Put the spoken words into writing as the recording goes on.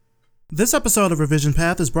This episode of Revision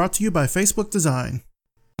Path is brought to you by Facebook Design.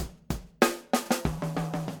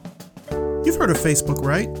 You've heard of Facebook,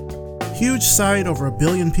 right? Huge site, over 1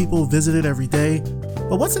 billion people visit it every day.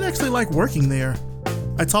 But what's it actually like working there?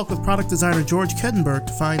 I talked with product designer George Kettenberg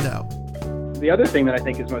to find out. The other thing that I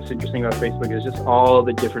think is most interesting about Facebook is just all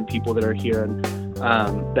the different people that are here and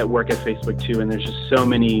that work at Facebook too. And there's just so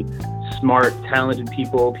many smart, talented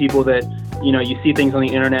people that, you know, you see things on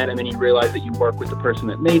the internet and then you realize that you work with the person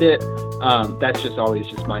that made it. That's just always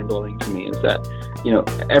just mind-blowing to me, is that, you know,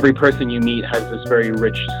 every person you meet has this very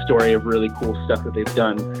rich story of really cool stuff that they've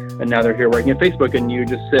done. And now they're here working at Facebook and you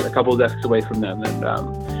just sit a couple of desks away from them,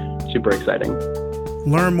 and super exciting.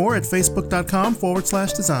 Learn more at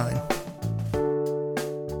facebook.com/design.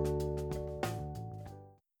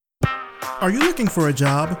 Are you looking for a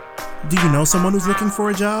job? Do you know someone who's looking for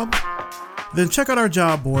a job? Then check out our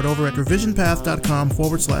job board over at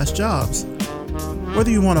revisionpath.com/jobs. Whether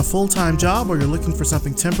you want a full-time job or you're looking for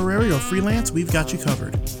something temporary or freelance, we've got you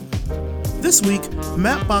covered. This week,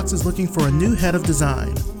 Mapbox is looking for a new head of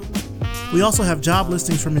design. We also have job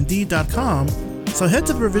listings from Indeed.com, so head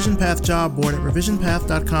to the Revision Path job board at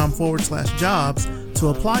revisionpath.com/jobs to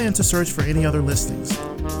apply and to search for any other listings.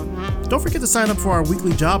 Don't forget to sign up for our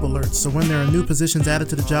weekly job alerts, so when there are new positions added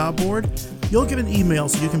to the job board, you'll get an email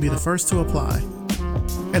so you can be the first to apply.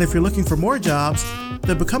 And if you're looking for more jobs,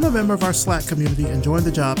 then become a member of our Slack community and join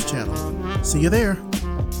the jobs channel. See you there.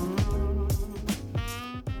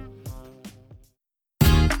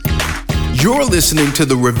 You're listening to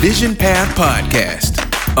the Revision Path Podcast,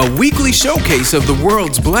 a weekly showcase of the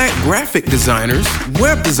world's Black graphic designers,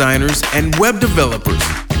 web designers, and web developers.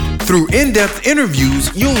 Through in-depth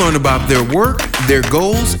interviews, you'll learn about their work, their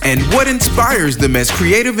goals, and what inspires them as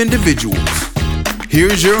creative individuals.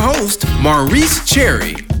 Here's your host, Maurice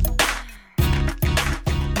Cherry.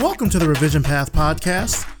 Welcome to the Revision Path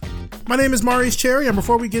Podcast. My name is Maurice Cherry, and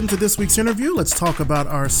before we get into this week's interview, let's talk about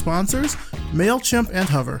our sponsors, MailChimp and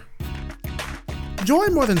Hover.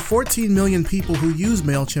 Join more than 14 million people who use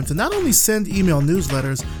MailChimp to not only send email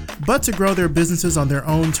newsletters, but to grow their businesses on their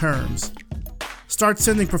own terms. Start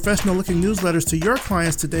sending professional-looking newsletters to your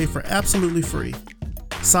clients today for absolutely free.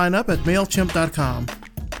 Sign up at MailChimp.com.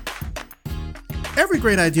 Every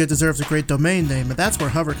great idea deserves a great domain name, and that's where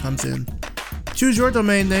Hover comes in. Choose your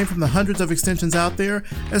domain name from the hundreds of extensions out there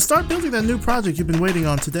and start building that new project you've been waiting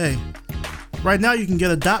on today. Right now, you can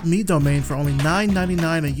get a .me domain for only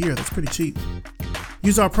 $9.99 a year. That's pretty cheap.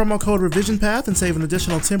 Use our promo code RevisionPath and save an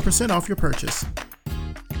additional 10% off your purchase.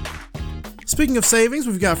 Speaking of savings,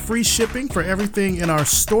 we've got free shipping for everything in our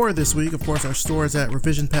store this week. Of course, our store is at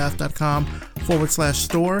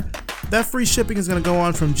revisionpath.com/store. That free shipping is going to go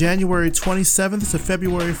on from January 27th to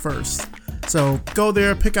February 1st. So go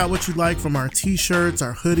there, pick out what you like from our t-shirts,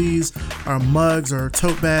 our hoodies, our mugs, or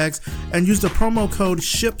tote bags, and use the promo code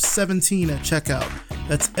SHIP17 at checkout.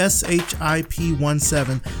 That's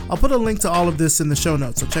SHIP17. I'll put a link to all of this in the show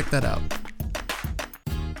notes, so check that out.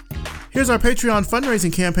 Here's our Patreon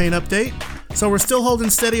fundraising campaign update. So we're still holding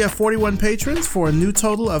steady at 41 patrons for a new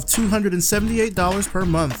total of $278 per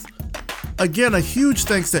month. Again, a huge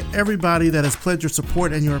thanks to everybody that has pledged your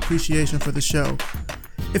support and your appreciation for the show.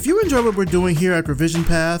 If you enjoy what we're doing here at Revision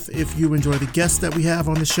Path, if you enjoy the guests that we have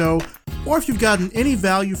on the show, or if you've gotten any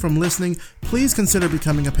value from listening, please consider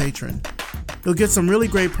becoming a patron. You'll get some really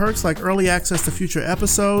great perks like early access to future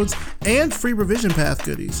episodes and free Revision Path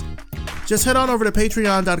goodies. Just head on over to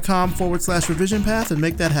patreon.com/revisionpath and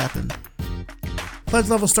make that happen. Pledge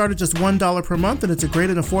level start at just $1 per month, and it's a great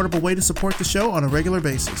and affordable way to support the show on a regular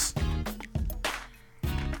basis.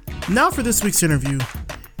 Now for this week's interview.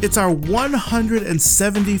 It's our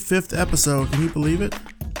 175th episode, can you believe it?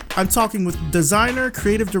 I'm talking with designer,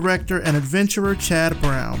 creative director, and adventurer Chad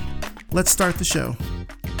Brown. Let's start the show.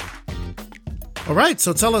 All right,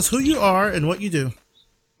 so tell us who you are and what you do.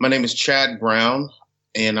 My name is Chad Brown,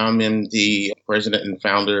 and I'm the president and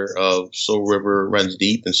founder of Soul River Runs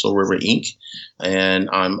Deep and Soul River Inc. And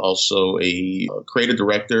I'm also a creative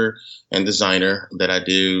director and designer that I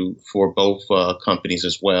do for both companies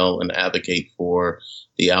as well, and advocate for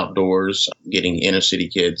the outdoors, getting inner city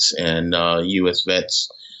kids and U.S. vets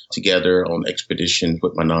together on expedition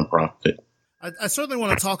with my nonprofit. I certainly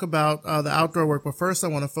want to talk about the outdoor work, but first I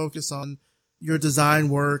want to focus on your design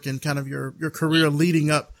work and kind of your career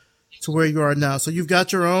leading up to where you are now. So you've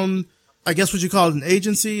got your own, I guess, would you call it an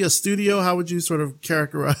agency, a studio? How would you sort of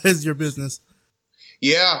characterize your business?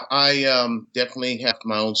 Yeah, I definitely have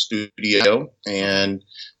my own studio, and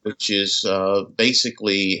which is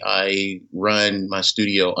basically I run my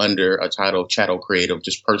studio under a title of Chattel Creative,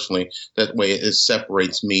 just personally. That way it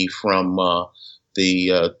separates me from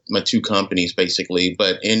my two companies basically.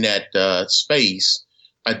 But in that space,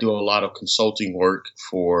 I do a lot of consulting work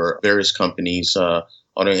for various companies on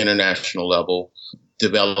an international level,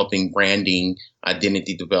 developing branding,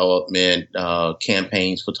 identity development,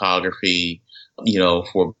 campaigns, photography,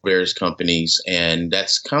 for various companies. And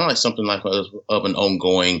that's kind of like something like of an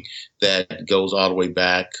ongoing that goes all the way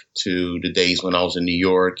back to the days when I was in New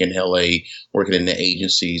York and LA working in the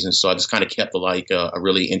agencies. And so I just kind of kept a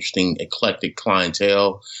really interesting, eclectic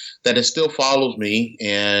clientele that it still follows me.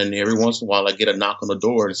 And every once in a while I get a knock on the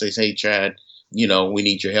door and says, "Hey, Chad, we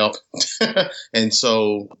need your help." And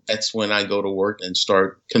so that's when I go to work and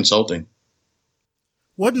start consulting.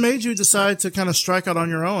 What made you decide to kind of strike out on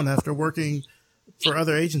your own after working for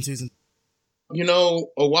other agencies? A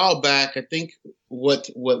while back, I think what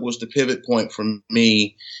was the pivot point for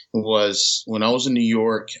me was when I was in New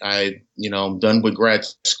York. I'm done with grad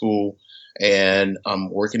school and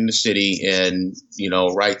I'm working in the city, and,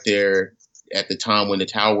 right there at the time when the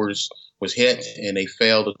towers was hit and they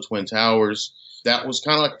failed, the Twin Towers, that was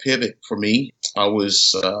kind of like a pivot for me. I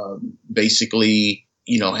was basically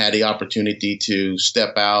had the opportunity to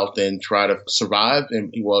step out and try to survive.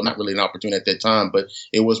 And well, not really an opportunity at that time, but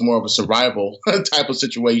it was more of a survival type of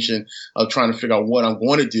situation of trying to figure out what I'm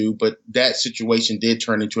going to do. But that situation did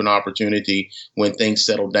turn into an opportunity when things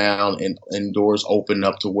settled down and doors opened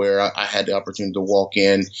up to where I had the opportunity to walk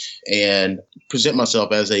in and present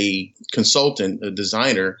myself as a consultant, a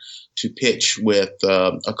designer, to pitch with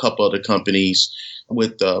a couple of the companies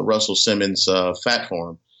with Russell Simmons' Fat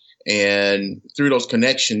Farm. And through those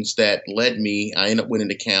connections that led me, I ended up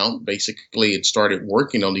winning an account. Basically, it started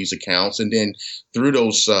working on these accounts. And then through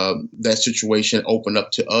those, that situation opened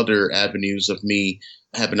up to other avenues of me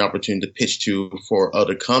having an opportunity to pitch to for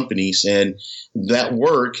other companies. And that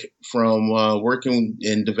work from working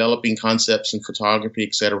and developing concepts in photography,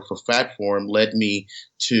 et cetera, for Fat Farm led me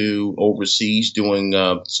to overseas doing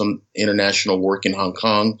some international work in Hong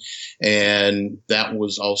Kong. And that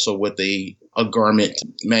was also with a garment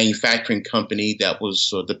manufacturing company that was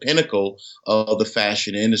the pinnacle of the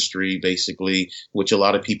fashion industry, basically, which a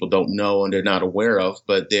lot of people don't know and they're not aware of.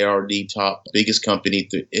 But they are the top biggest company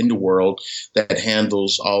in the world that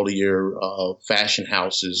handles all of your fashion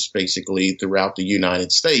houses, basically, throughout the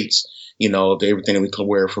United States. Everything that we can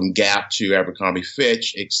wear from Gap to Abercrombie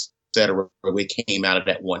Fitch, etc. We came out of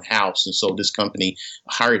that one house. And so this company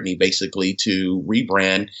hired me basically to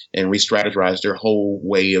rebrand and re-strategize their whole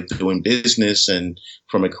way of doing business, and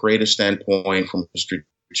from a creative standpoint, from a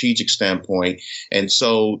strategic standpoint. And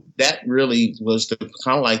so that really was the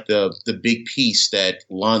kind of like the big piece that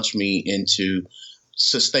launched me into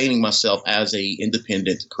sustaining myself as a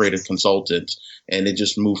independent creative consultant. And it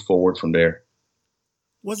just moved forward from there.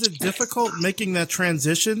 Was it difficult making that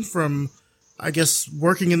transition from, I guess,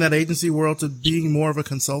 working in that agency world to being more of a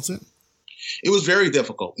consultant? It was very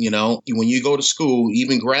difficult. When you go to school,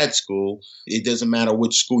 even grad school, it doesn't matter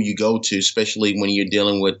which school you go to, especially when you're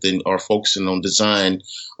dealing with or focusing on design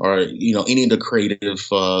or, any of the creative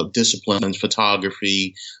disciplines,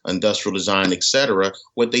 photography, industrial design, etc.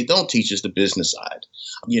 What they don't teach is the business side,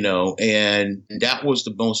 and that was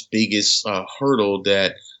the most biggest hurdle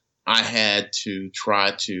that I had to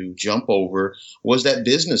try to jump over, was that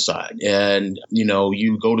business side. And,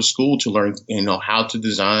 you go to school to learn, how to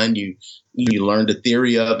design, you learn the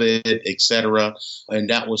theory of it, et cetera.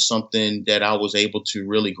 And that was something that I was able to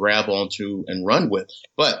really grab onto and run with.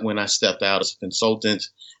 But when I stepped out as a consultant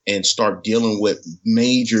and start dealing with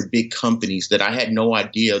major big companies that I had no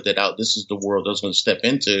idea that this is the world I was going to step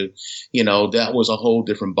into, that was a whole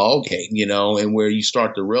different ballgame, and where you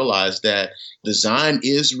start to realize that design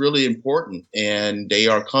is really important and they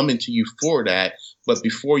are coming to you for that. But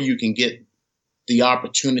before you can get the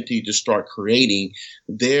opportunity to start creating,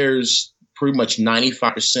 there's pretty much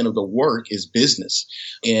 95% of the work is business.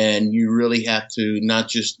 And you really have to not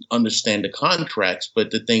just understand the contracts, but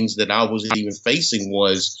the things that I was even facing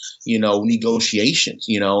was, negotiations,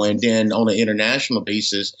 and then on an international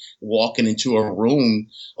basis, walking into a room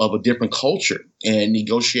of a different culture and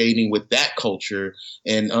negotiating with that culture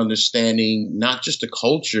and understanding not just the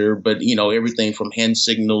culture, but, everything from hand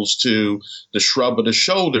signals to the shrug of the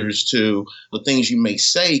shoulders to the things you may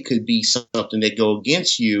say could be something that go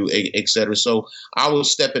against you, et cetera. So I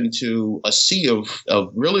was stepping into a sea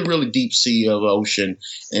of really, really deep sea of ocean,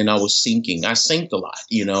 and I was sinking. I sinked a lot,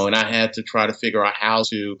 and I had to try to figure out how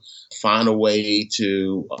to find a way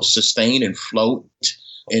to sustain and float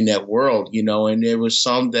in that world, and there was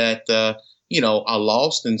some that, I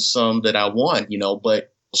lost and some that I won,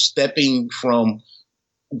 but stepping from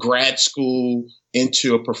grad school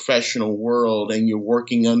into a professional world and you're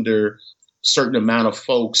working under certain amount of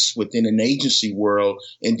folks within an agency world.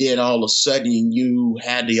 And then all of a sudden you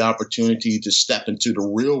had the opportunity to step into the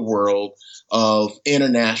real world of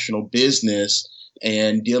international business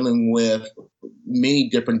and dealing with many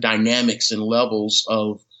different dynamics and levels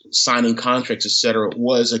of signing contracts, et cetera. It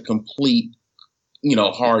was a complete,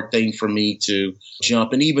 hard thing for me to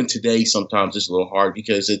jump. And even today, sometimes it's a little hard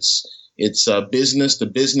because it's a business. The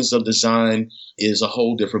business of design is a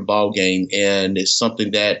whole different ballgame. And it's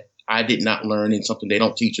something that I did not learn and something they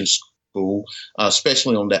don't teach in school,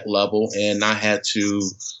 especially on that level. And I had to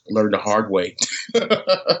learn the hard way,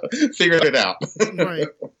 figure it out. Right.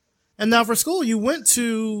 And now for school, you went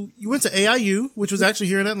to AIU, which was actually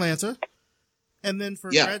here in Atlanta. And then for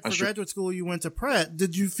graduate school, you went to Pratt.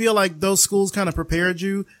 Did you feel like those schools kind of prepared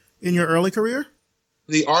you in your early career?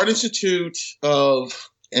 The Art Institute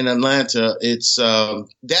in Atlanta, it's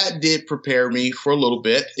that did prepare me for a little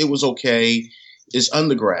bit. It was okay. It's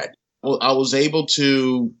undergrad. Well, I was able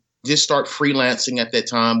to just start freelancing at that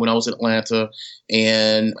time when I was in Atlanta.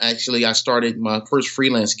 And actually, I started my first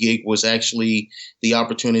freelance gig was actually the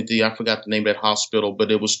opportunity. I forgot the name of that hospital,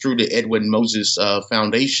 but it was through the Edwin Moses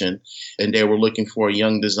Foundation. And they were looking for a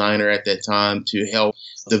young designer at that time to help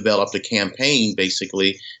develop the campaign,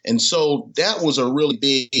 basically. And so that was a really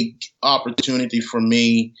big opportunity for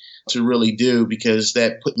me to really do, because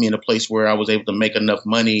that put me in a place where I was able to make enough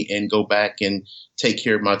money and go back and take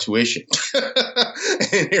care of my tuition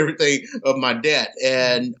and everything of my debt.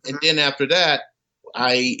 And then after that,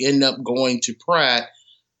 I ended up going to Pratt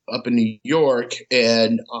up in New York,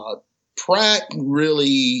 and Pratt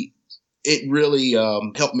really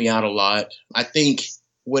helped me out a lot. I think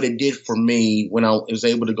what it did for me when I was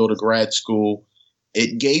able to go to grad school,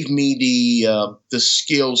 it gave me the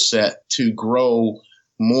skill set to grow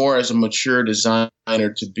more as a mature designer,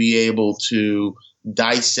 to be able to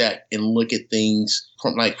dissect and look at things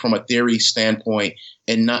from a theory standpoint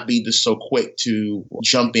and not be just so quick to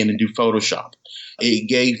jump in and do Photoshop. It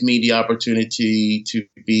gave me the opportunity to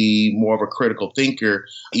be more of a critical thinker,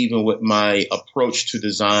 even with my approach to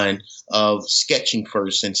design of sketching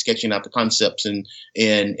first and sketching out the concepts and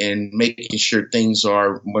making sure things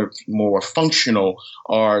are more functional,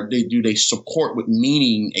 or do they support with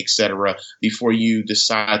meaning, etc., before you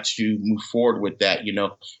decide to move forward with that.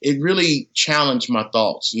 It really challenged my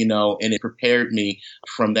thoughts, and it prepared me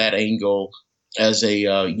from that angle as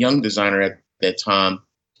a young designer at that time.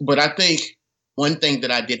 But I think one thing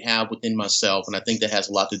that I did have within myself, and I think that has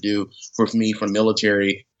a lot to do with me from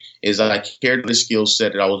military, is that I carried the skill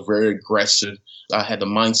set that I was very aggressive. I had the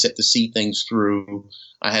mindset to see things through.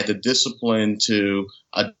 I had the discipline to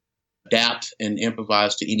adapt and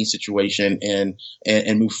improvise to any situation and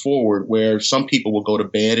move forward, where some people will go to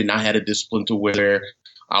bed, and I had a discipline to where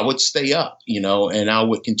I would stay up, and I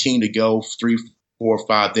would continue to go 3, 4 or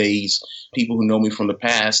 5 days. People who know me from the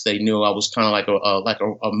past, they knew I was kind of like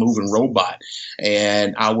a moving robot,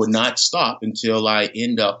 and I would not stop until I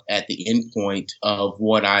end up at the end point of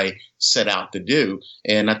what I set out to do.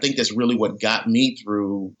 And I think that's really what got me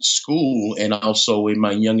through school. And also in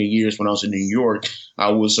my younger years when I was in New York,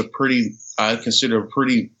 I consider a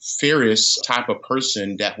pretty furious type of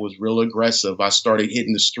person that was real aggressive. I started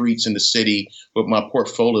hitting the streets in the city with my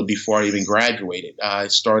portfolio before I even graduated. I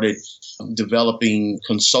started developing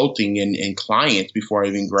consulting and clients before I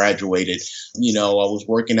even graduated. I was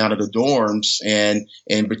working out of the dorms and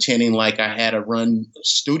pretending like I had a run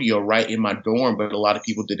studio right in my dorm, but a lot of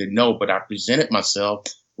people didn't know, but I presented myself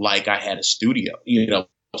like I had a studio,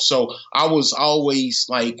 So I was always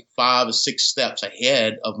like 5 or 6 steps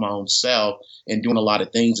ahead of my own self and doing a lot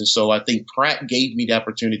of things. And so I think Pratt gave me the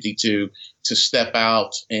opportunity to step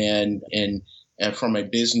out and from a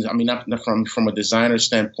business, not from a designer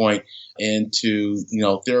standpoint, and to,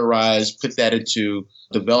 theorize, put that into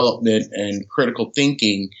development and critical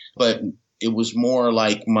thinking. But it was more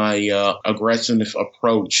like my aggressive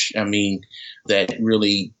approach, that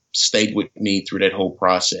really stayed with me through that whole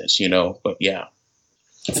process, but yeah.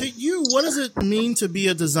 To you, what does it mean to be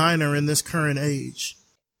a designer in this current age?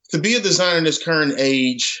 To be a designer in this current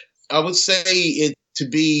age, I would say it to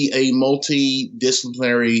be a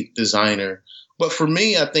multidisciplinary designer. But for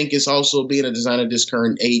me, I think it's also being a designer in this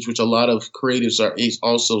current age, which a lot of creatives are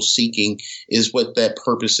also seeking, is what that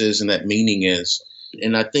purpose is and that meaning is.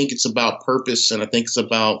 And I think it's about purpose, and I think it's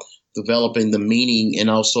about developing the meaning and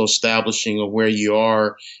also establishing where you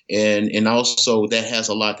are. And also that has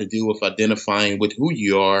a lot to do with identifying with who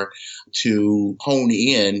you are, to hone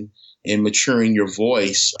in and maturing your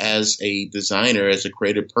voice as a designer, as a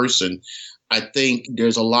creative person. I think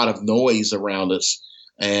there's a lot of noise around us,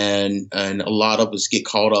 and a lot of us get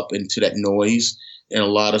caught up into that noise. and a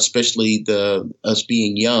lot, especially us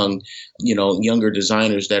being young, younger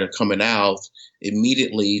designers that are coming out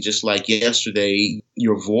immediately, just like yesterday,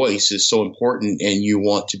 your voice is so important and you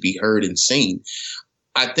want to be heard and seen.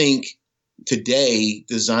 I think today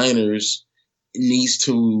designers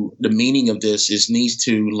the meaning of this is needs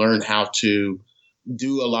to learn how to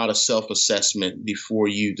do a lot of self-assessment before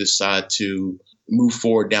you decide to move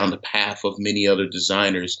forward down the path of many other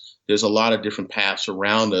designers. There's a lot of different paths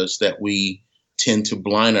around us that we tend to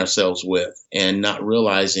blind ourselves with, and not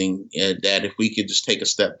realizing that if we could just take a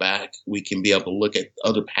step back, we can be able to look at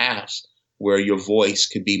other paths where your voice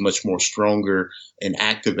could be much more stronger and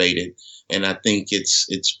activated. And I think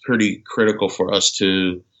it's pretty critical for us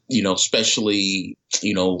to, especially,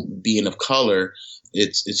 being of color,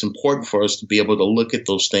 it's important for us to be able to look at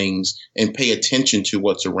those things and pay attention to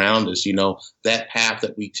what's around us. That path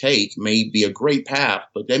that we take may be a great path,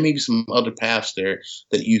 but there may be some other paths there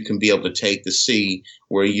that you can be able to take to see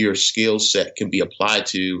where your skill set can be applied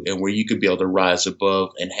to and where you could be able to rise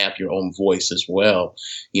above and have your own voice as well.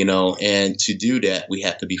 And to do that, we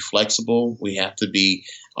have to be flexible. We have to be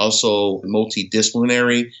also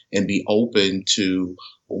multidisciplinary and be open to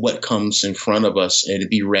what comes in front of us and to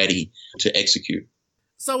be ready to execute.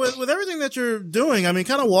 So with everything that you're doing,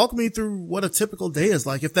 kind of walk me through what a typical day is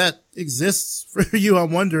like. If that exists for you,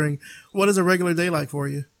 I'm wondering, what is a regular day like for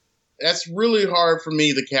you? That's really hard for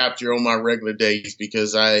me to capture on my regular days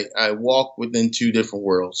because I walk within two different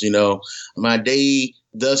worlds. My day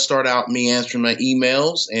does start out me answering my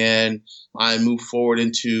emails, and I move forward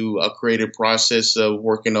into a creative process of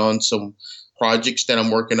working on some projects that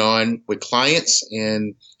I'm working on with clients,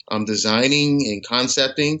 and I'm designing and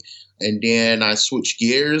concepting. And then I switch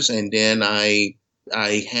gears, and then I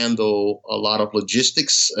handle a lot of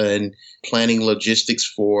logistics and planning logistics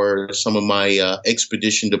for some of my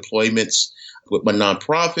expedition deployments with my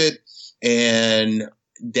nonprofit. And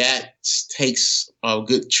that takes a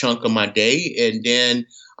good chunk of my day. And then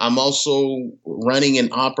I'm also running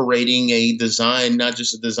and operating not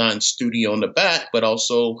just a design studio in the back, but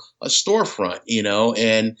also a storefront,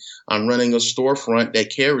 and I'm running a storefront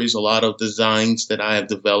that carries a lot of designs that I have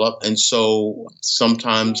developed. And so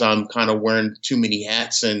sometimes I'm kind of wearing too many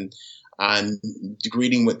hats, and I'm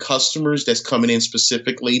greeting with customers that's coming in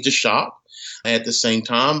specifically to shop. At the same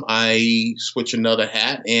time, I switch another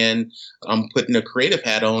hat and I'm putting a creative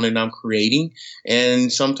hat on and I'm creating.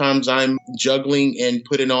 And sometimes I'm juggling and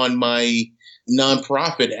putting on my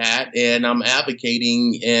nonprofit hat and I'm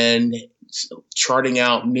advocating and charting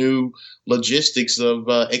out new logistics of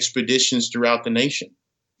expeditions throughout the nation.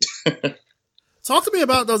 Talk to me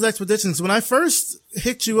about those expeditions. When I first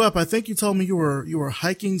hit you up, I think you told me you were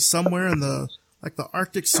hiking somewhere in the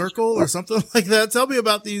Arctic Circle or something like that. Tell me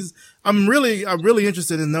about these. I'm really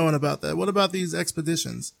interested in knowing about that. What about these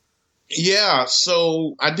expeditions? Yeah,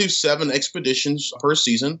 so I do 7 expeditions per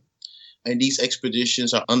season, and these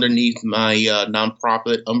expeditions are underneath my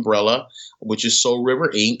nonprofit umbrella, which is Soul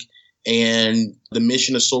River Inc. And the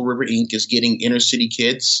mission of Soul River Inc. is getting inner city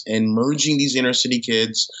kids and merging these inner city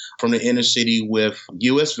kids from the inner city with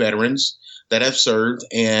U.S. veterans that have served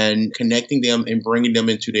and connecting them and bringing them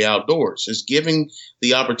into the outdoors. It's giving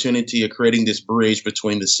the opportunity of creating this bridge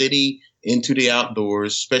between the city into the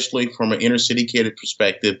outdoors, especially from an inner city kid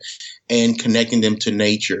perspective, and connecting them to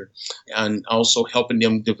nature and also helping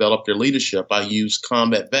them develop their leadership. I use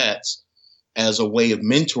combat vets as a way of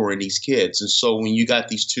mentoring these kids. And so when you got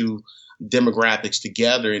these two demographics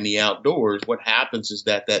together in the outdoors, what happens is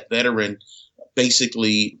that veteran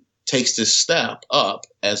basically takes this step up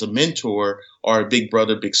as a mentor or a big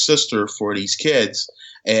brother, big sister for these kids.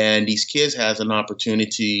 And these kids has an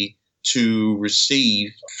opportunity to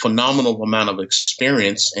receive phenomenal amount of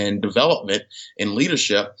experience and development and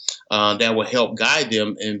leadership that will help guide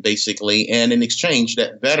them. And basically, and in exchange,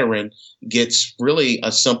 that veteran gets really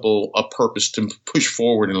a purpose to push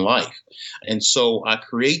forward in life. And so I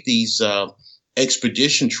create these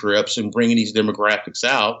expedition trips and bringing these demographics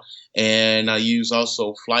out. And I use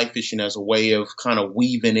also fly fishing as a way of kind of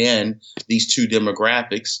weaving in these two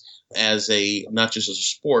demographics as not just as a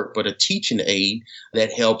sport, but a teaching aid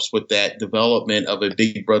that helps with that development of a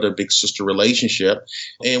big brother, big sister relationship.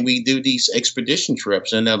 And we do these expedition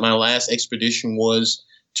trips. And my last expedition was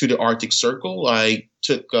to the Arctic Circle. I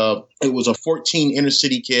it was a 14 inner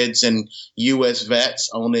city kids and U.S. vets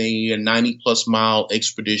on a 90-plus mile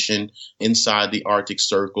expedition inside the Arctic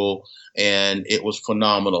Circle. And it was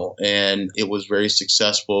phenomenal, and it was very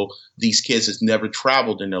successful. These kids have never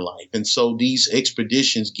traveled in their life. And so these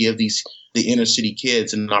expeditions give the inner city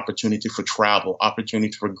kids an opportunity for travel,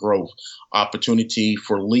 opportunity for growth, opportunity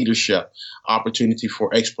for leadership, opportunity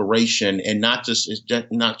for exploration, and not just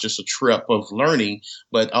a trip of learning,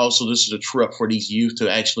 but also this is a trip for these youth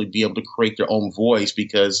to actually be able to create their own voice,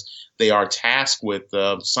 because they are tasked with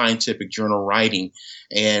scientific journal writing.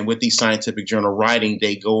 And with these scientific journal writing,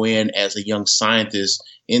 they go in as a young scientist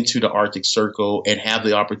into the Arctic Circle and have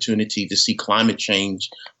the opportunity to see climate change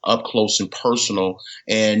up close and personal.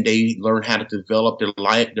 And they learn how to develop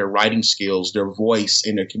their writing skills, their voice,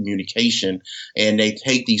 and their communication. And they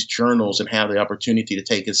take these journals and have the opportunity to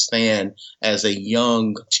take a stand as a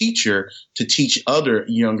young teacher to teach other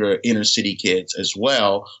younger inner city kids as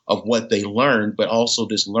well of what they learned. But also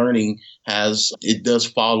this learning it does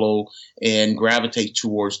follow and gravitate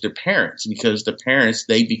towards the parents, because the parents,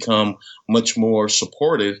 they become much more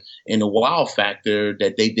supportive in the wow factor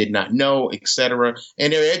that they did not know, etc.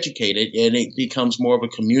 And they're educated, and it becomes more of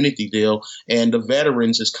a community deal. And the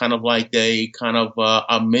veterans is kind of like a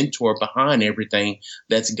mentor behind everything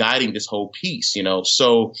that's guiding this whole piece,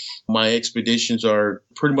 So my expeditions are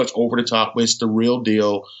pretty much over the top. It's the real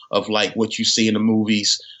deal of like what you see in the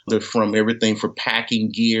movies. They're from everything for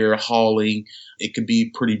packing gear, hauling. It could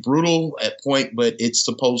be pretty brutal at point, but it's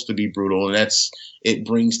supposed to be brutal. And it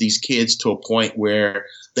brings these kids to a point where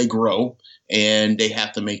they grow and they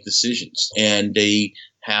have to make decisions, and they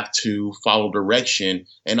have to follow direction,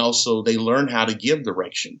 and also they learn how to give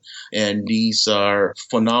direction. And these are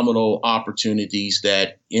phenomenal opportunities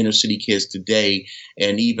that inner city kids today,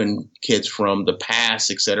 and even kids from the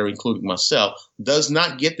past, et cetera, including myself, does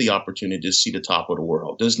not get the opportunity to see the top of the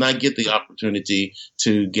world, does not get the opportunity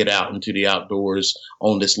to get out into the outdoors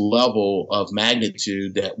on this level of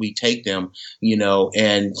magnitude that we take them,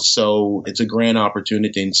 and so it's a grand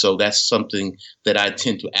opportunity. And so that's something that I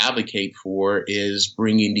tend to advocate for, is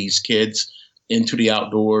bringing these kids into the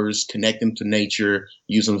outdoors, connect them to nature,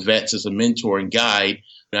 using vets as a mentor and guide.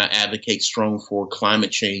 And I advocate strong for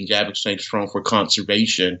climate change, advocate strong for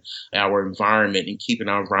conservation, our environment, and keeping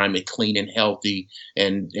our environment clean and healthy.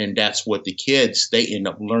 And that's what the kids, they end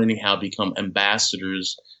up learning how to become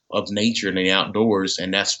ambassadors of nature and the outdoors.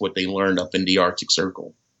 And that's what they learned up in the Arctic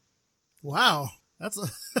Circle. Wow. That's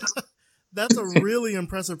a really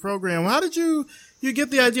impressive program. How did you get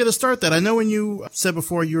the idea to start that? I know when you said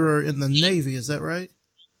before you were in the Navy, is that right?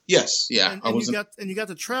 Yes. Yeah. And you got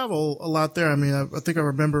to travel a lot there. I mean, I think I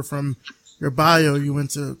remember from your bio, you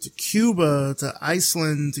went to Cuba, to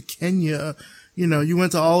Iceland, to Kenya. You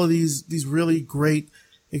went to all of these really great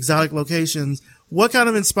exotic locations. What kind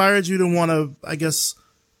of inspired you to want to, I guess,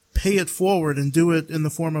 pay it forward and do it in the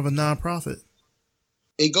form of a nonprofit?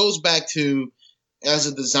 It goes back to, as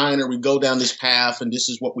a designer, we go down this path, and this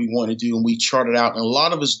is what we want to do, and we chart it out. And a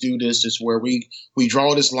lot of us do this. Is where we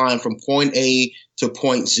draw this line from point A to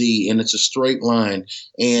point Z, and it's a straight line.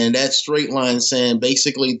 And that straight line saying,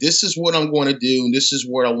 basically, this is what I'm going to do, and this is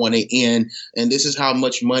where I want to end, and this is how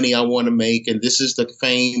much money I want to make, and this is the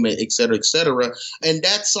fame, et cetera, et cetera. And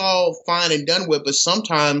that's all fine and done with. But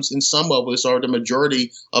sometimes, in some of us, or the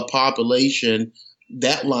majority of population,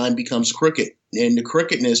 that line becomes crooked. And the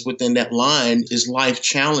crookedness within that line is life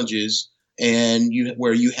challenges, and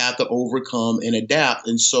where you have to overcome and adapt.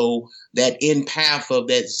 And so that end path of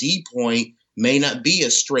that Z point may not be a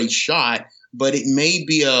straight shot, but it may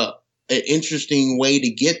be an interesting way to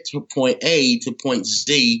get to point A to point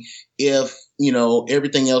Z. If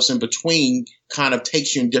everything else in between kind of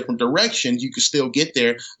takes you in different directions, you can still get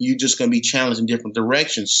there. You're just going to be challenged in different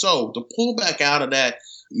directions. So to pull back out of that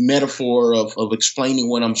metaphor of explaining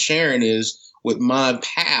what I'm sharing is, with my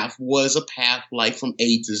path was a path like from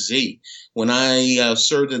A to Z. When I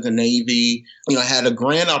served in the Navy, I had a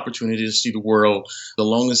grand opportunity to see the world. The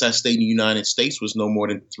longest I stayed in the United States was no more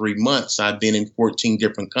than 3 months. I've been in 14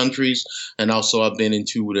 different countries, and also I've been in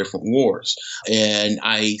 2 different wars. And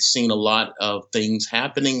I seen a lot of things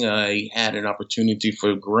happening. I had an opportunity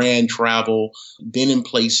for grand travel, been in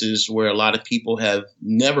places where a lot of people have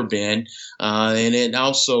never been. And it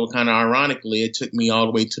also, kind of ironically, it took me all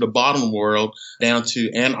the way to the bottom world, down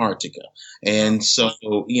to Antarctica. And so,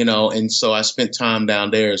 so I spent time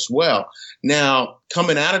down there as well. Now,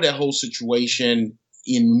 coming out of that whole situation,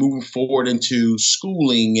 in moving forward into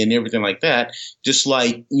schooling and everything like that, just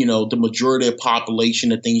like, the majority of population,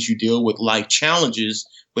 the things you deal with, life challenges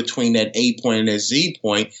between that A point and that Z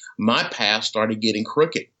point, my path started getting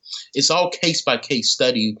crooked. it's all case by case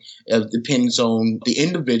study. Depends on the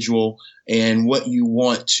individual and what you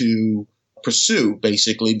want to pursue,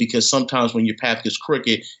 basically, because sometimes when your path gets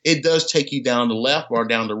crooked, it does take you down the left or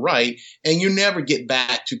down the right, and you never get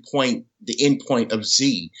back to the end point of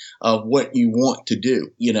Z of what you want to do,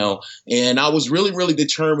 And I was really, really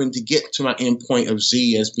determined to get to my end point of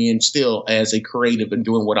Z as being still as a creative and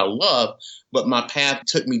doing what I love. But my path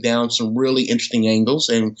took me down some really interesting angles.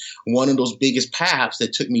 And one of those biggest paths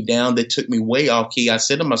that took me down, that took me way off key, I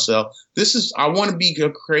said to myself, I want to be a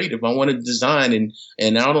creative. I want to design,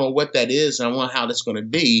 and I don't know what that is. And I don't know how that's going to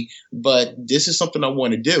be, but this is something I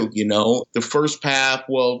want to do. The first path,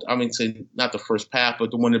 not the first path, but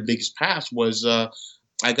one of the biggest paths was,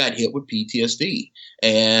 I got hit with PTSD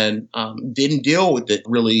and didn't deal with it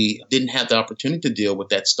really, didn't have the opportunity to deal with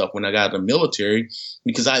that stuff when I got in the military,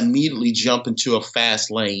 because I immediately jumped into a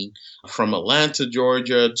fast lane from Atlanta,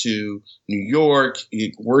 Georgia to New York,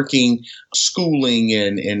 working, schooling,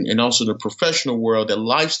 and also the professional world. That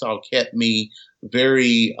lifestyle kept me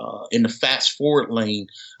very in the fast forward lane.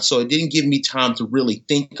 So it didn't give me time to really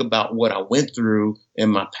think about what I went through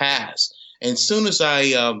in my past. And as soon as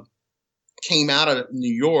I came out of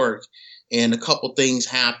New York, and a couple things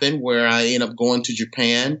happened where I ended up going to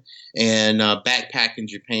Japan and backpacking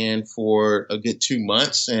Japan for a good 2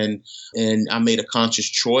 months. And I made a conscious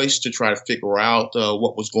choice to try to figure out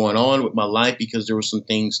what was going on with my life, because there were some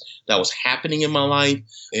things that was happening in my life.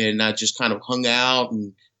 And I just kind of hung out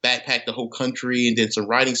and backpacked the whole country and did some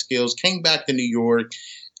writing skills, came back to New York.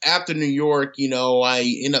 After New York,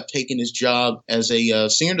 I ended up taking this job as a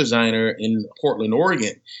senior designer in Portland,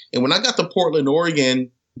 Oregon. And when I got to Portland, Oregon,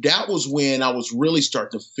 that was when I was really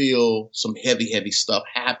starting to feel some heavy, heavy stuff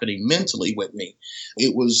happening mentally with me.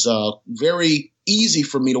 It was very easy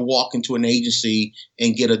for me to walk into an agency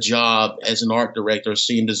and get a job as an art director or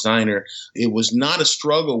senior designer. It was not a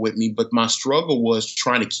struggle with me, but my struggle was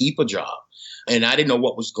trying to keep a job. And I didn't know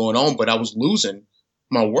what was going on, but I was losing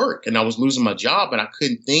my work and I was losing my job and I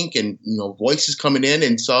couldn't think, and, voices coming in,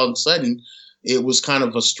 and so all of a sudden it was kind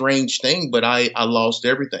of a strange thing, but I lost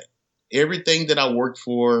everything that I worked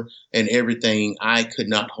for, and everything I could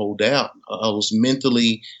not hold out. I was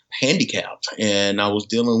mentally handicapped, and I was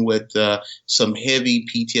dealing with some heavy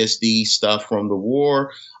PTSD stuff from the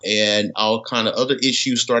war, and all kind of other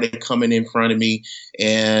issues started coming in front of me.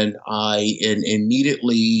 And I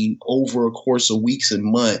immediately, over a course of weeks and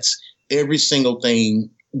months, every single thing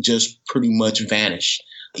just pretty much vanished,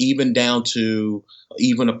 even down to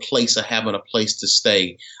even having a place to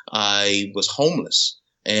stay. I was homeless,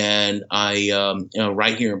 and I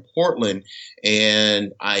right here in Portland,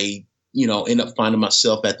 and I end up finding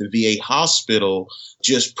myself at the VA hospital,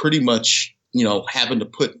 just pretty much having to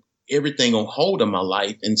put everything on hold in my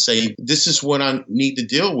life and say, this is what I need to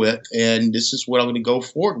deal with, and this is what I'm going to go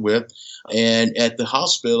forward with. And at the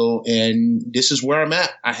hospital, and this is where I'm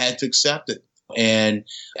at. I had to accept it. And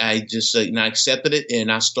I just I accepted it, and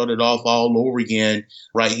I started off all over again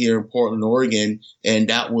right here in Portland, Oregon. And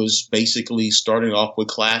that was basically starting off with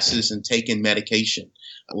classes and taking medication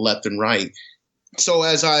left and right. So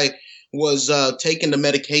as I was taking the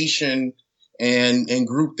medication and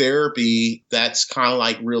group therapy, that's kind of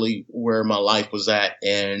like really where my life was at.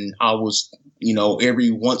 And I was,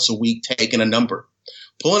 every once a week taking a number.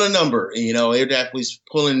 Pulling a number, it was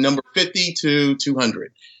pulling number 50 to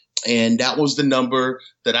 200. And that was the number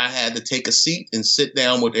that I had to take a seat and sit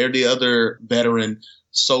down with every other veteran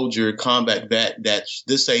soldier, combat vet that's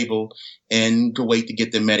disabled, and to wait to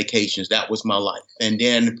get their medications. That was my life. And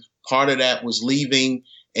then part of that was leaving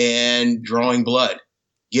and drawing blood,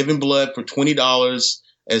 giving blood for $20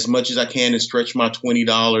 as much as I can, and stretch my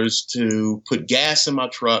 $20 to put gas in my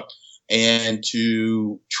truck and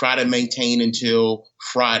to try to maintain until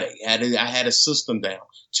Friday. I had a system down.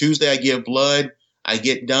 Tuesday, I give blood, I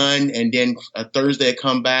get done, and then Thursday I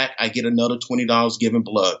come back, I get another $20 giving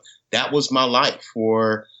blood. That was my life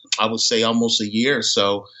for, I would say, almost a year.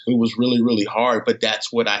 So it was really, really hard, but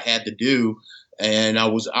that's what I had to do. And I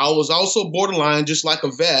was also borderline, just like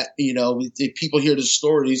a vet. If people hear the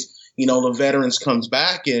stories, the veterans comes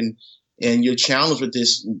back and you're challenged with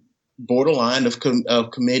this borderline of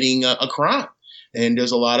committing a crime. And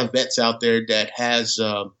there's a lot of vets out there that has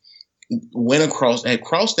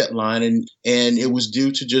crossed that line, and it was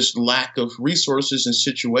due to just lack of resources and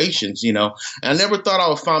situations. I never thought I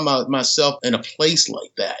would find myself in a place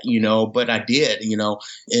like that, but I did,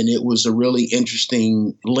 and it was a really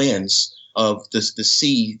interesting lens of this, to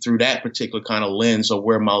see through that particular kind of lens of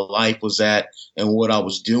where my life was at and what I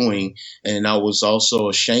was doing. And I was also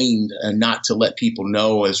ashamed and not to let people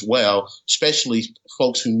know as well, especially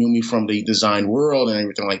folks who knew me from the design world and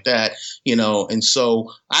everything like that, and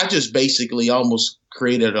so I just basically almost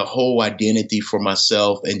created a whole identity for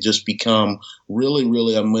myself and just become really,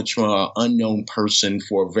 really a much more unknown person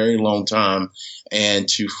for a very long time, and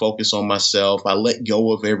to focus on myself. I let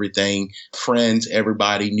go of everything, friends,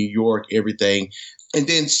 everybody, New York, everything. And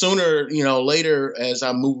then sooner, later, as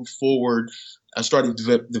I moved forward, I started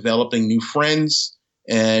developing new friends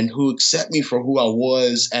and who accept me for who I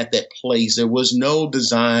was at that place. There was no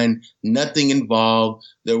design, nothing involved.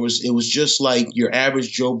 It was just like your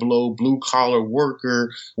average Joe Blow, blue collar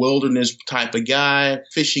worker, wilderness type of guy,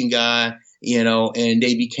 fishing guy, and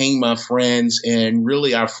they became my friends. And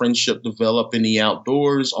really our friendship developed in the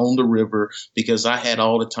outdoors on the river because I had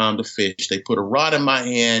all the time to fish. They put a rod in my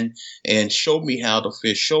hand and showed me how to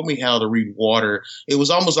fish, showed me how to read water. It was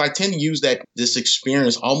almost, I tend to use this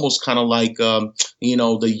experience almost kind of like,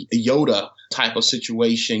 the Yoda type of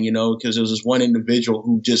situation, because there was this one individual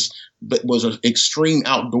who just was an extreme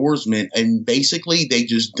outdoorsman, and basically they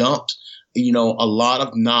just dumped a lot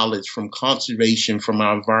of knowledge from conservation, from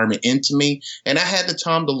our environment into me. And I had the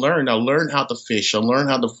time to learn. I learned how to fish. I learned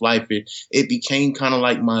how to fly fish. It became kind of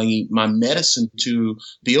like my medicine to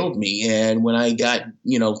build me. And when I got,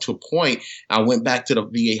 to a point, I went back to the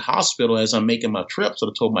VA hospital as I'm making my trip. So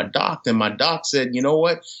I told my doc, and my doc said, you know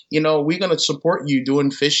what, we're going to support you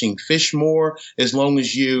doing fishing. Fish more as long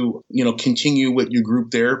as you, continue with your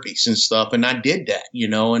group therapies and stuff. And I did that,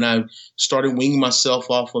 and I started weaning myself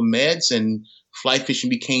off of meds, and fly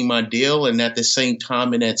fishing became my deal. And at the same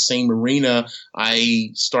time, in that same arena, I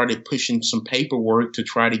started pushing some paperwork to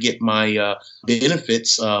try to get my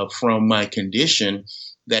benefits from my condition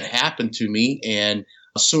that happened to me. And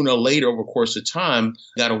sooner or later, over the course of time,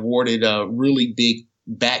 got awarded a really big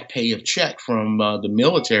back pay of check from the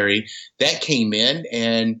military that came in.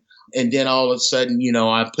 And then all of a sudden,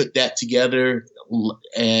 I put that together.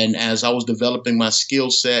 And as I was developing my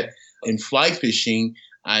skill set in fly fishing,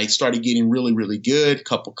 I started getting really, really good. A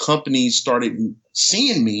couple companies started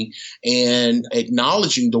seeing me and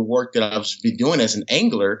acknowledging the work that I've been doing as an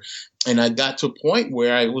angler. And I got to a point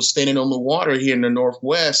where I was standing on the water here in the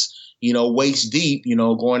Northwest, waist deep,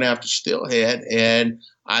 going after steelhead. And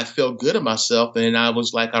I felt good of myself. And I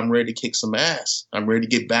was like, I'm ready to kick some ass. I'm ready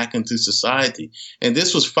to get back into society. And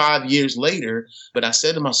this was 5 years later. But I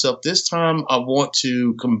said to myself, this time I want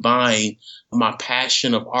to combine my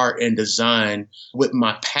passion of art and design with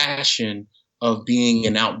my passion of being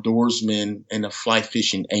an outdoorsman and a fly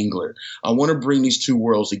fishing angler. I want to bring these two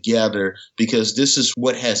worlds together because this is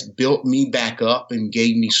what has built me back up and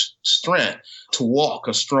gave me strength to walk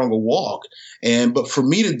a stronger walk. But for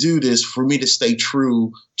me to do this, for me to stay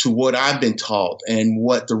true to what I've been taught and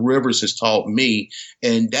what the rivers has taught me,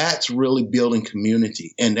 and that's really building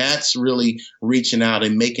community, and that's really reaching out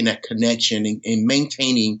and making that connection and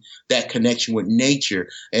maintaining that connection with nature.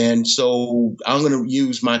 And so I'm going to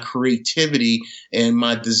use my creativity and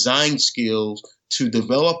my design skills to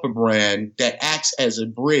develop a brand that acts as a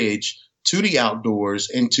bridge to the outdoors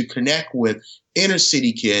and to connect with inner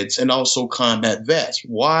city kids and also combat vets.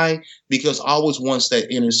 Why? Because I was once that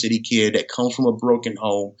inner city kid that comes from a broken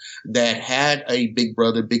home that had a big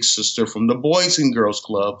brother, big sister from the Boys and Girls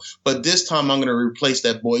Club. But this time I'm going to replace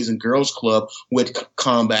that Boys and Girls Club with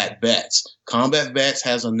combat vets. Combat vets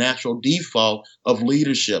has a natural default of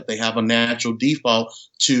leadership. They have a natural default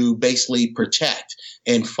to basically protect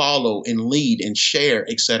and follow and lead and share,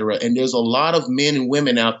 etc. And there's a lot of men and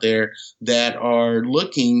women out there that are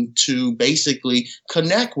looking to basically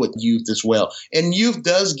connect with youth as well. And youth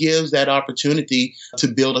does give that opportunity to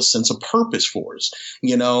build a sense of purpose for us,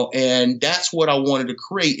 and that's what I wanted to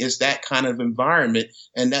create, is that kind of environment.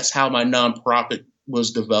 And that's how my nonprofit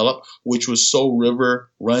was developed, which was Soul River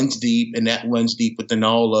Runs Deep, and that runs deep within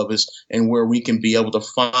all of us, and where we can be able to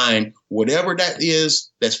find whatever that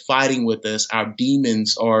is that's fighting with us, our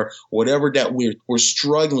demons or whatever that we're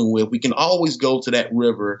struggling with. We can always go to that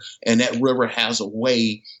river, and that river has a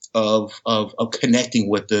way of connecting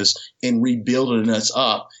with us and rebuilding us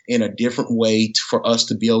up in a different way for us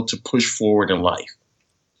to be able to push forward in life.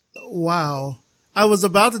 Wow. I was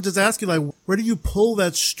about to just ask you, where do you pull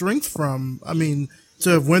that strength from? I mean, to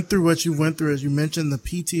have went through what you went through, as you mentioned, the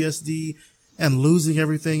PTSD and losing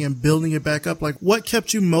everything and building it back up. What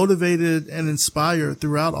kept you motivated and inspired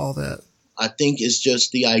throughout all that? I think it's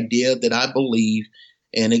just the idea that I believe,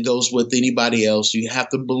 and it goes with anybody else, you have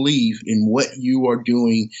to believe in what you are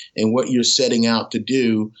doing and what you're setting out to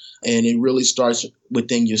do. And it really starts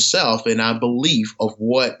within yourself. And I believe of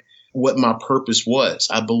what what my purpose was.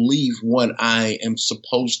 I believe what I am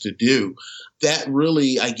supposed to do. That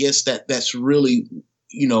really, I guess that's really,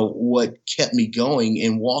 what kept me going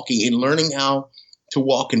and walking and learning how to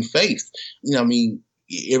walk in faith. I mean,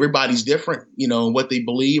 everybody's different, what they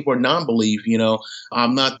believe or non-believe.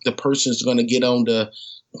 I'm not the person who's going to get on the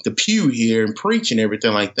pew here and preach and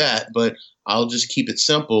everything like that, but I'll just keep it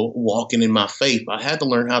simple, walking in my faith. I had to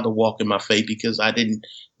learn how to walk in my faith because I didn't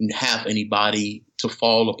have anybody to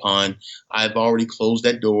fall upon. I've already closed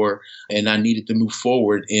that door and I needed to move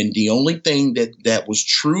forward. And the only thing that was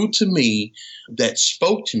true to me, that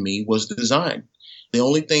spoke to me, was the design. The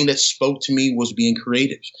only thing that spoke to me was being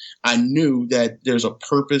creative. I knew that there's a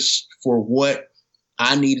purpose for what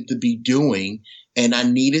I needed to be doing, and I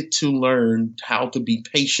needed to learn how to be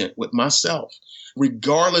patient with myself,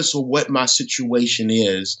 regardless of what my situation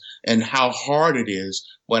is and how hard it is.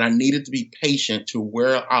 But I needed to be patient to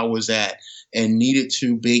where I was at and needed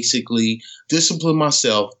to basically discipline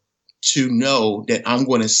myself to know that I'm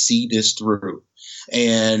going to see this through.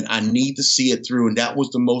 And I need to see it through. And that was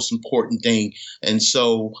the most important thing. And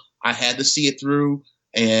so I had to see it through.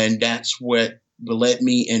 And that's what led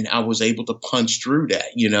me, and I was able to punch through that.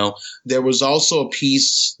 There was also a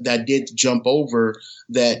piece that I did jump over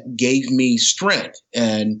that gave me strength.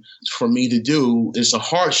 And for me to do, it's a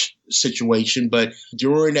harsh situation, but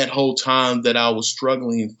during that whole time that I was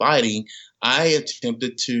struggling and fighting, I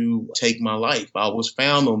attempted to take my life. I was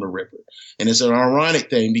found on the river. And it's an ironic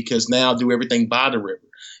thing because now I do everything by the river.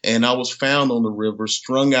 And I was found on the river,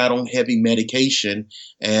 strung out on heavy medication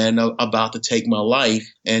and about to take my life.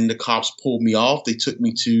 And the cops pulled me off. They took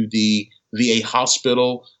me to the VA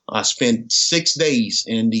hospital. I spent 6 days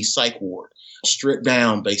in the psych ward, stripped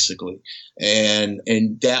down basically. And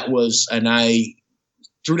through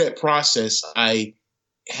that process, I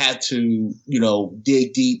had to,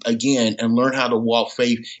 dig deep again and learn how to walk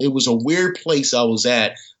faith. It was a weird place I was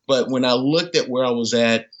at. But when I looked at where I was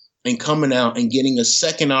at and coming out and getting a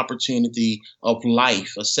second opportunity of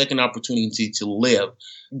life, a second opportunity to live,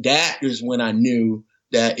 that is when I knew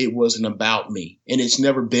that it wasn't about me. And it's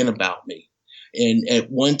never been about me. And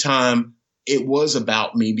at one time, it was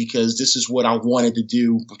about me because this is what I wanted to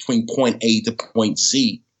do between point A to point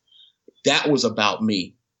Z. That was about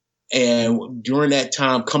me. And during that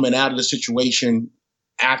time, coming out of the situation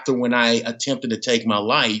after when I attempted to take my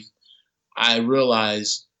life, I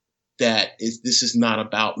realized that this is not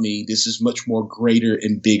about me. This is much more greater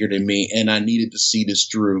and bigger than me. And I needed to see this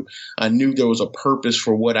through. I knew there was a purpose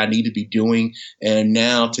for what I need to be doing. And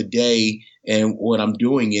now today, and what I'm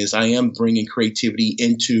doing is I am bringing creativity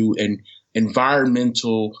into an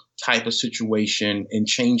environmental type of situation and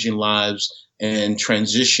changing lives and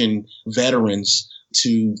transition veterans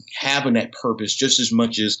to having that purpose just as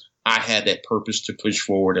much as I had that purpose to push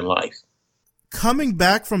forward in life. Coming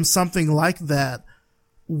back from something like that,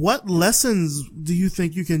 what lessons do you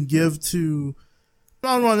think you can give to,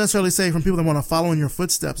 I don't want to necessarily say from people that want to follow in your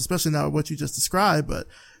footsteps, especially now what you just described, but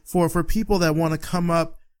for people that want to come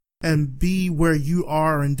up and be where you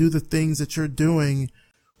are and do the things that you're doing,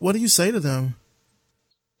 what do you say to them?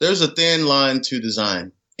 There's a thin line to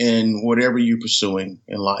design in whatever you're pursuing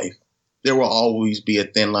in life. There will always be a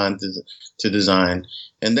thin line to design.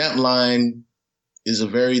 And that line is a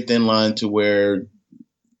very thin line to where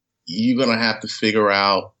you're going to have to figure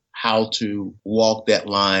out how to walk that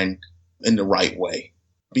line in the right way.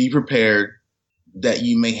 Be prepared that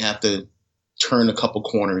you may have to turn a couple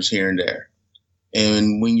corners here and there.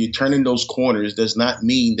 And when you're turning those corners, does not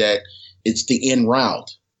mean that it's the end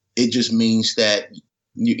route. It just means that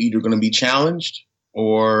you're either going to be challenged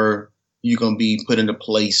or you're going to be put in a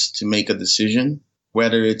place to make a decision,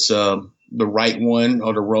 whether it's the right one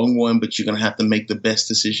or the wrong one, but you're going to have to make the best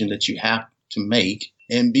decision that you have to make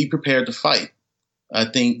and be prepared to fight. I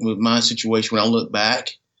think with my situation, when I look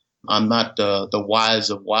back, I'm not the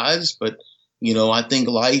wise of wise, but, I think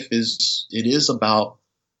life is about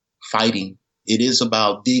fighting. It is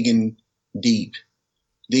about digging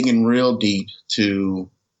real deep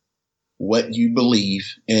to what you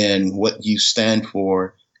believe and what you stand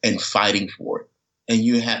for and fighting for it. And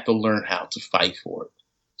you have to learn how to fight for it.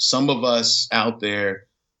 Some of us out there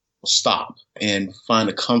stop and find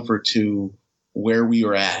a comfort to where we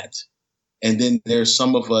are at. And then there's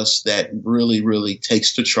some of us that really, really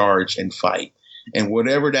takes the charge and fight. And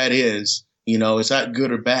whatever that is, it's not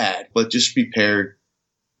good or bad, but just be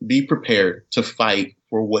prepared to fight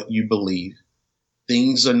for what you believe.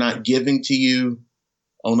 Things are not given to you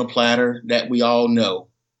on a platter, that we all know.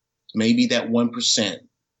 Maybe that 1%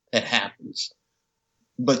 that happens.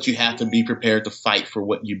 But you have to be prepared to fight for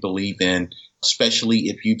what you believe in, especially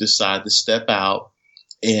if you decide to step out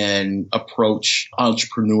and approach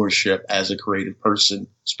entrepreneurship as a creative person,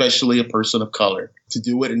 especially a person of color, to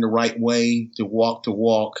do it in the right way, to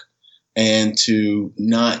walk, and to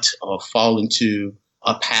not fall into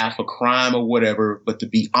a path of crime or whatever, but to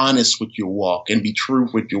be honest with your walk and be true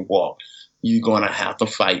with your walk. You're going to have to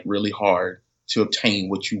fight really hard to obtain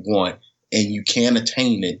what you want, and you can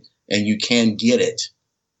attain it, and you can get it,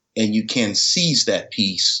 and you can seize that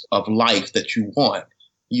piece of life that you want.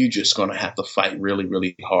 You're just going to have to fight really,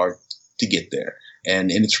 really hard to get there. And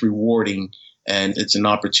it's rewarding, and it's an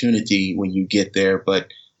opportunity when you get there, but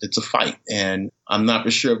it's a fight. And I'm not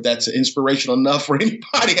for sure if that's inspirational enough for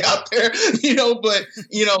anybody out there, but,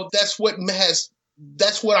 that's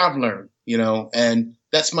what I've learned, and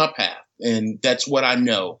that's my path, and that's what I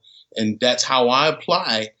know. And that's how I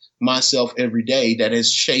apply myself every day. That has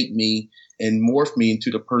shaped me and morphed me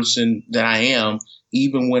into the person that I am.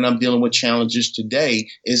 Even when I'm dealing with challenges today,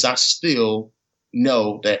 is I still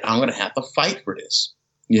know that I'm going to have to fight for this.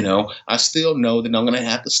 I still know that I'm going to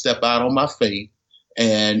have to step out on my faith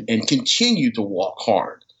and continue to walk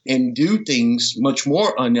hard and do things much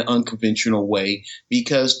more in an unconventional way,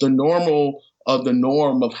 because the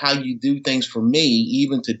norm of how you do things for me,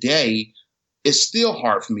 even today, is still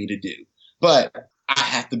hard for me to do. But I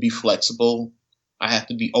have to be flexible. I have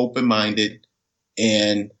to be open-minded,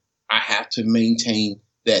 and I have to maintain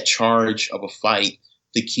that charge of a fight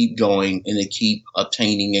to keep going and to keep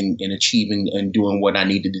obtaining and achieving and doing what I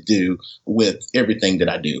needed to do with everything that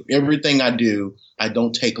I do. Everything I do, I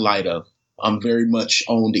don't take light of. I'm very much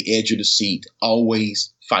on the edge of the seat,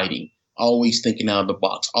 always fighting, always thinking out of the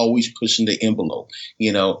box, always pushing the envelope.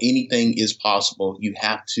 Anything is possible. You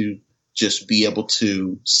have to just be able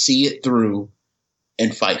to see it through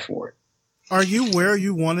and fight for it. Are you where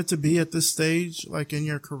you wanted to be at this stage, like in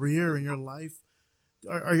your career, in your life?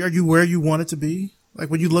 Are you where you wanted to be? Like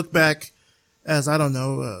when you look back as, I don't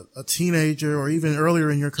know, a teenager or even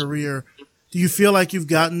earlier in your career, do you feel like you've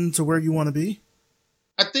gotten to where you want to be?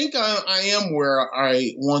 I think I am where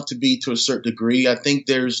I want to be to a certain degree. I think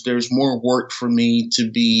there's more work for me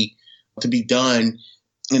to be done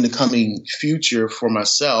in the coming future for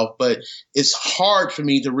myself, but it's hard for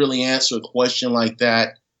me to really answer a question like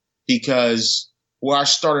that, because where I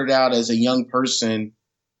started out as a young person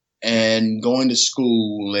and going to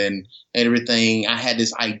school and everything, I had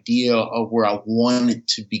this idea of where I wanted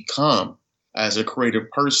to become as a creative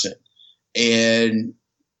person. And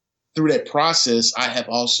through that process, I have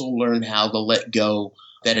also learned how to let go.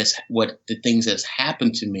 That is what the things that's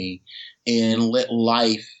happened to me, and let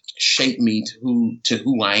life shape me to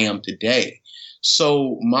who I am today.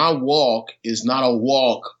 So my walk is not a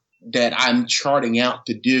walk that I'm charting out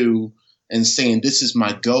to do and saying, this is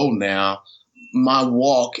my goal now. My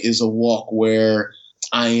walk is a walk where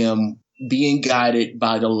I am being guided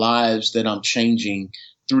by the lives that I'm changing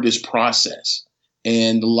through this process.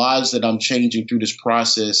 And the lives that I'm changing through this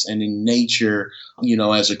process, and in nature,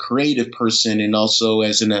 as a creative person and also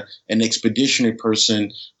as an expeditionary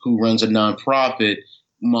person who runs a nonprofit,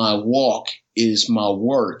 my walk is my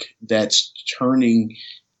work that's turning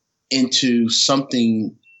into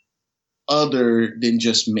something other than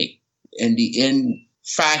just me. And the end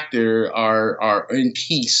factor, our end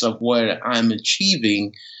piece of what I'm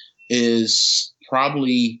achieving, is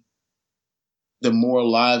probably the more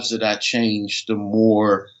lives that I change, the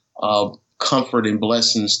more comfort and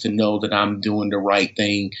blessings to know that I'm doing the right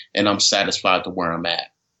thing and I'm satisfied to where I'm at.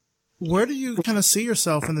 Where do you kind of see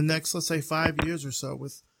yourself in the next, let's say, 5 years or so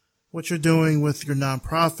with what you're doing with your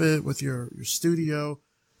nonprofit, with your studio?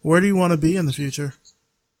 Where do you want to be in the future?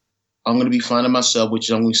 I'm going to be finding myself, which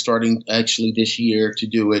is only starting actually this year to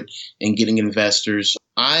do it, and getting investors.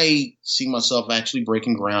 I see myself actually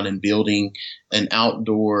breaking ground and building an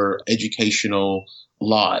outdoor educational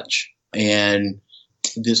lodge. And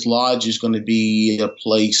this lodge is going to be a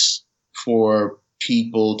place for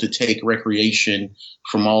people to take recreation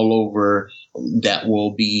from all over, that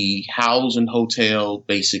will be housed and hotel,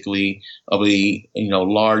 basically, of a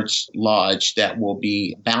large lodge that will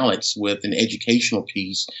be balanced with an educational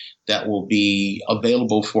piece that will be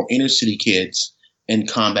available for inner city kids and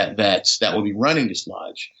combat vets that will be running this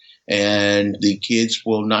lodge. And the kids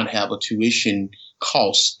will not have a tuition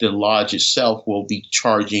cost. The lodge itself will be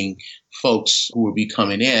charging folks who will be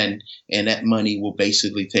coming in, and that money will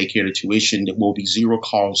basically take care of the tuition. That will be zero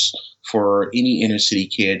cost for any inner city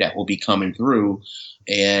kid that will be coming through.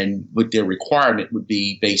 And what their requirement would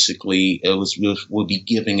be, basically, will be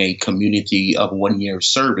giving a community of 1 year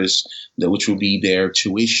service, which will be their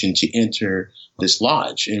tuition to enter this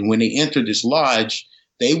lodge. And when they enter this lodge,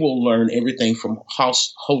 they will learn everything from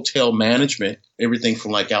hotel management, everything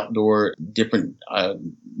from like outdoor different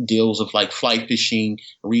deals of like fly fishing,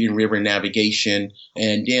 reading river navigation.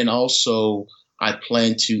 And then also I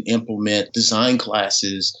plan to implement design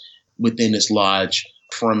classes within this lodge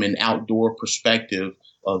from an outdoor perspective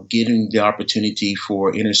of getting the opportunity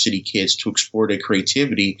for inner city kids to explore their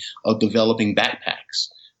creativity of developing backpacks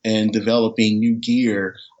and developing new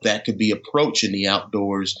gear that could be approached in the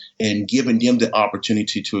outdoors and giving them the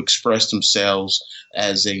opportunity to express themselves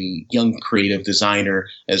as a young creative designer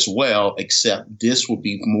as well, except this will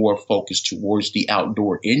be more focused towards the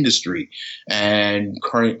outdoor industry. And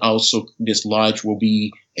also this lodge will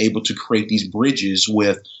be able to create these bridges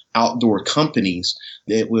with outdoor companies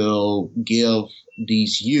that will give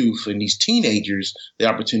these youth and these teenagers the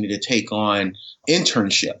opportunity to take on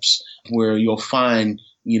internships where you'll find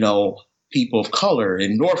people of color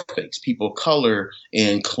in North Face, people of color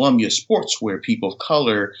in Columbia Sportswear, people of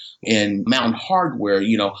color in Mountain Hardware,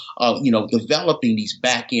 developing these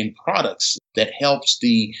back end products that helps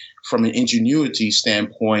from an ingenuity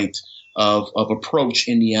standpoint of approach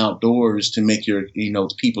in the outdoors to make your,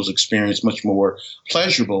 people's experience much more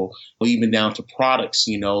pleasurable, even down to products,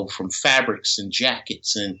 from fabrics and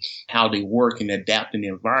jackets and how they work and adapt in the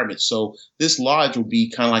environment. So this lodge will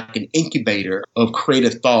be kind of like an incubator of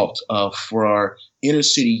creative thought for our inner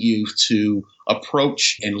city youth to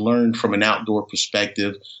approach and learn from an outdoor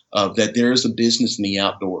perspective that there is a business in the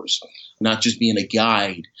outdoors, not just being a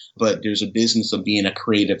guide, but there's a business of being a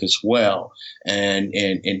creative as well, and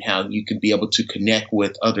how you can be able to connect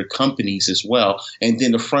with other companies as well. And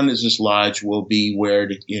then the front of this lodge will be where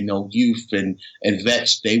the youth and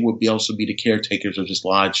vets, they will also be the caretakers of this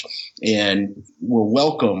lodge and will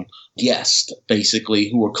welcome guests basically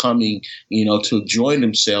who are coming, to join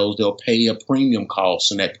themselves. They'll pay a premium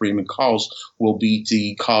cost, and that premium cost will be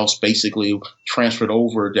the cost basically transferred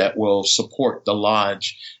over that will support the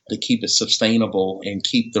lodge to keep it sustainable and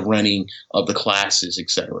keep the running of the classes,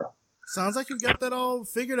 etc. Sounds like you've got that all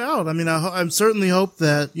figured out. I mean, I certainly hope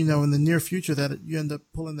that, in the near future that you end up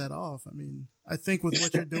pulling that off. I mean, I think with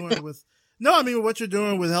what you're doing with what you're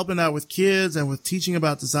doing with helping out with kids and with teaching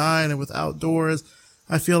about design and with outdoors,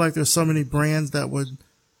 I feel like there's so many brands that would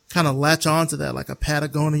kind of latch on to that, like a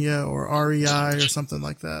Patagonia or REI or something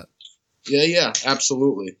like that. Yeah,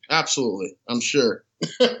 absolutely. Absolutely. I'm sure.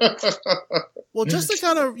 Well, just to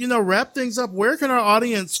kind of, wrap things up, where can our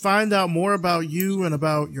audience find out more about you and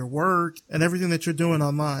about your work and everything that you're doing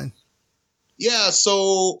online? Yeah,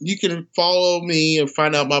 so you can follow me and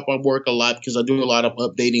find out about my work a lot because I do a lot of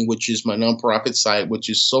updating, which is my nonprofit site, which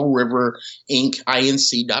is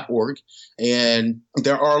soulriverinc.org. And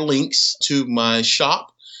there are links to my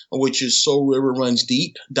shop, which is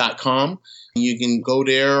soulriverrunsdeep.com. You can go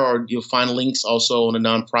there, or you'll find links also on the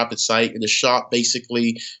nonprofit site. The shop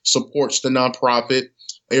basically supports the nonprofit.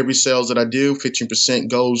 Every sales that I do, 15%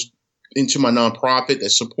 goes into my nonprofit that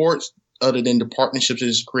supports, other than the partnerships that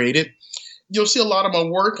is created. You'll see a lot of my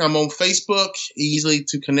work. I'm on Facebook, easily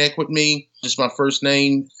to connect with me. Just my first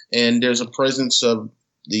name. And there's a presence of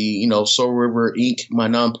the, Soul River Inc., my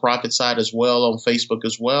nonprofit site as well on Facebook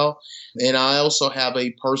as well. And I also have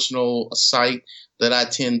a personal site that I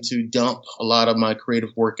tend to dump a lot of my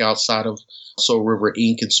creative work outside of Soul River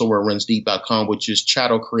Inc. and SoulRiverRunsDeep.com, which is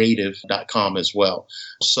chattelcreative.com as well.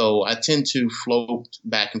 So I tend to float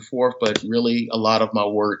back and forth, but really a lot of my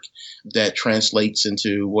work that translates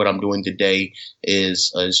into what I'm doing today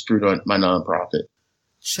is through my nonprofit.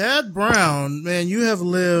 Chad Brown, man, you have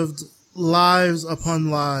lived lives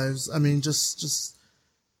upon lives. I mean, just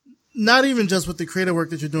not even just with the creative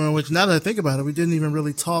work that you're doing, which now that I think about it, we didn't even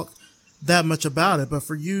really talk that much about it, but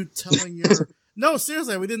for you telling your, no,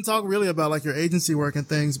 seriously, we didn't talk really about like your agency work and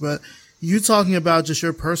things, but you talking about just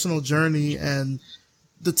your personal journey and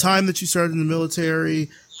the time that you served in the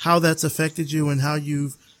military, how that's affected you and how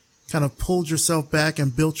you've kind of pulled yourself back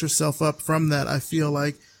and built yourself up from that. I feel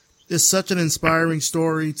like is such an inspiring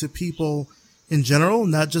story to people in general,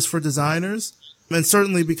 not just for designers. And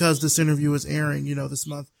certainly because this interview is airing, this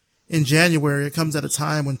month in January, it comes at a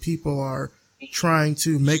time when people are trying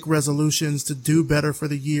to make resolutions to do better for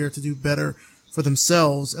the year, to do better for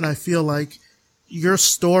themselves. And I feel like your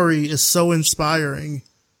story is so inspiring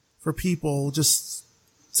for people just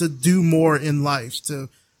to do more in life, to,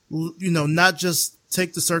 not just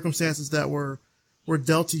take the circumstances that were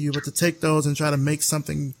dealt to you, but to take those and try to make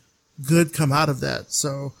something good come out of that.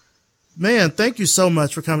 So, man, thank you so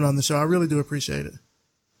much for coming on the show. I really do appreciate it.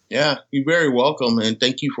 Yeah, you're very welcome. And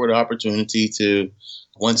thank you for the opportunity to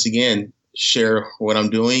once again share what I'm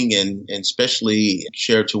doing and especially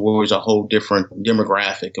share towards a whole different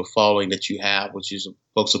demographic of following that you have, which is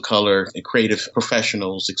folks of color, creative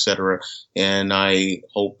professionals, etc. And I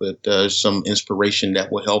hope that there's some inspiration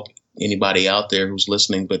that will help anybody out there who's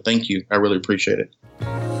listening. But thank you. I really appreciate it.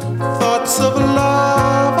 Thoughts of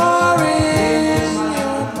love are in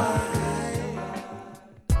your mind.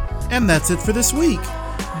 And that's it for this week.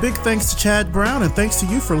 Big thanks to Chad Brown and thanks to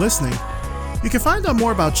you for listening. You can find out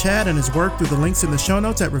more about Chad and his work through the links in the show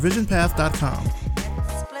notes at revisionpath.com.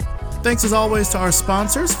 Thanks as always to our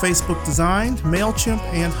sponsors, Facebook Design, MailChimp,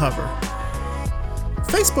 and Hover.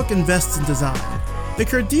 Facebook invests in design. They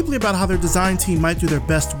care deeply about how their design team might do their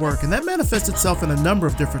best work, and that manifests itself in a number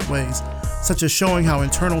of different ways, such as showing how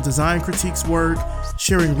internal design critiques work,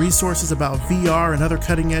 sharing resources about VR and other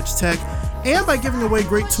cutting-edge tech, and by giving away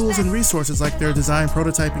great tools and resources like their design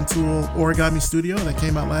prototyping tool, Origami Studio, that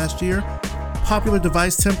came out last year, popular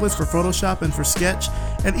device templates for Photoshop and for Sketch,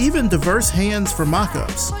 and even diverse hands for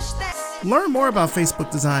mockups. Learn more about Facebook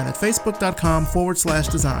Design at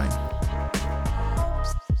facebook.com/design.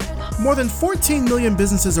 More than 14 million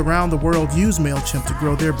businesses around the world use MailChimp to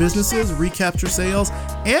grow their businesses, recapture sales,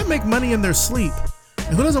 and make money in their sleep.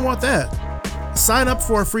 And who doesn't want that? Sign up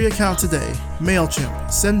for a free account today. MailChimp.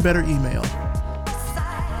 Send better email.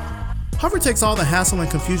 Hover takes all the hassle and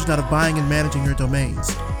confusion out of buying and managing your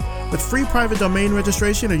domains. With free private domain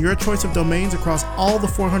registration and your choice of domains across all the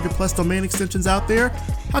 400 plus domain extensions out there,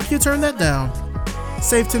 how can you turn that down?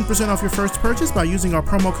 Save 10% off your first purchase by using our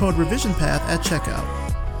promo code RevisionPath at checkout.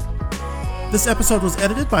 This episode was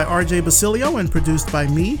edited by RJ Basilio and produced by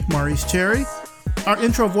me, Maurice Cherry. Our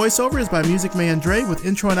intro voiceover is by Music Man Dre with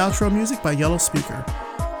intro and outro music by Yellow Speaker.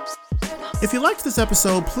 If you liked this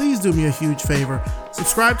episode, please do me a huge favor.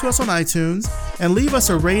 Subscribe to us on iTunes and leave us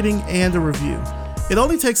a rating and a review. It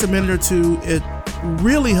only takes a minute or two. It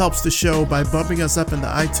really helps the show by bumping us up in the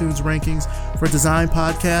iTunes rankings for design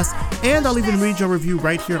podcasts, and I'll even read your review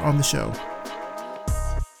right here on the show.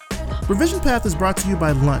 Revision Path is brought to you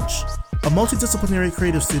by Lunch, a multidisciplinary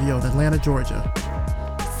creative studio in Atlanta, Georgia.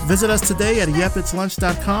 Visit us today at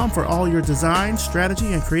yepitslunch.com for all your design,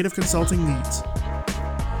 strategy, and creative consulting needs.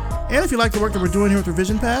 And if you like the work that we're doing here with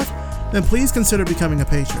Revision Path, then please consider becoming a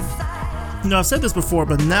patron. You know, I've said this before,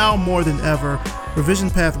 but now more than ever, Revision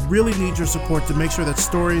Path really needs your support to make sure that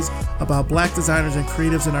stories about Black designers and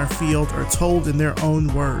creatives in our field are told in their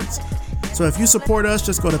own words. So if you support us,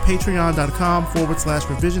 just go to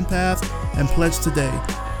patreon.com/revisionpath and pledge today.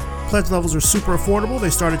 Pledge levels are super affordable. They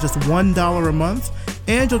start at just $1 a month,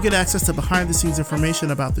 and you'll get access to behind-the-scenes information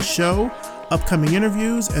about the show, upcoming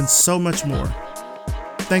interviews, and so much more.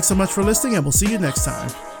 Thanks so much for listening, and we'll see you next time.